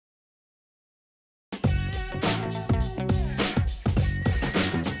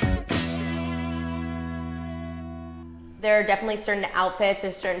There are definitely certain outfits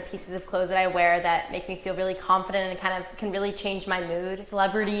or certain pieces of clothes that I wear that make me feel really confident and kind of can really change my mood.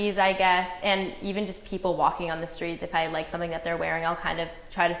 Celebrities, I guess, and even just people walking on the street. If I like something that they're wearing, I'll kind of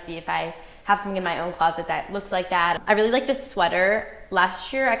try to see if I have something in my own closet that looks like that. I really like this sweater.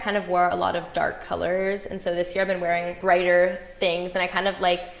 Last year I kind of wore a lot of dark colors, and so this year I've been wearing brighter things, and I kind of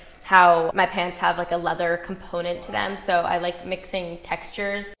like how my pants have like a leather component to them, so I like mixing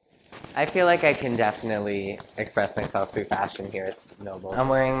textures. I feel like I can definitely express myself through fashion here at Noble. I'm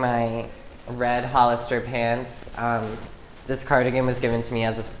wearing my red Hollister pants. This cardigan was given to me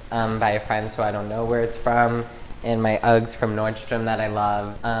as by a friend, so I don't know where it's from. And my Uggs from Nordstrom that I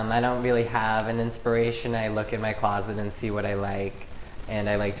love. I don't really have an inspiration. I look in my closet and see what I like, and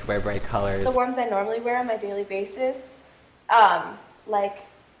I like to wear bright colors. The ones I normally wear on my daily basis, like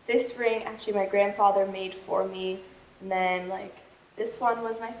this ring, actually my grandfather made for me, and then like this one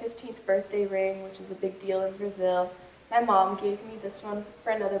was my 15th birthday ring, which is a big deal in Brazil. My mom gave me this one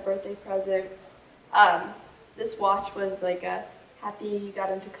for another birthday present. This watch was like a happy you got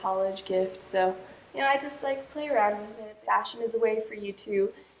into college gift, so you know, I just like play around with it. Fashion is a way for you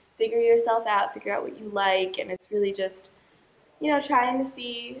to figure yourself out, figure out what you like, and it's really just, you know, trying to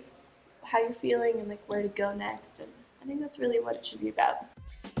see how you're feeling and like where to go next, and I think that's really what it should be about.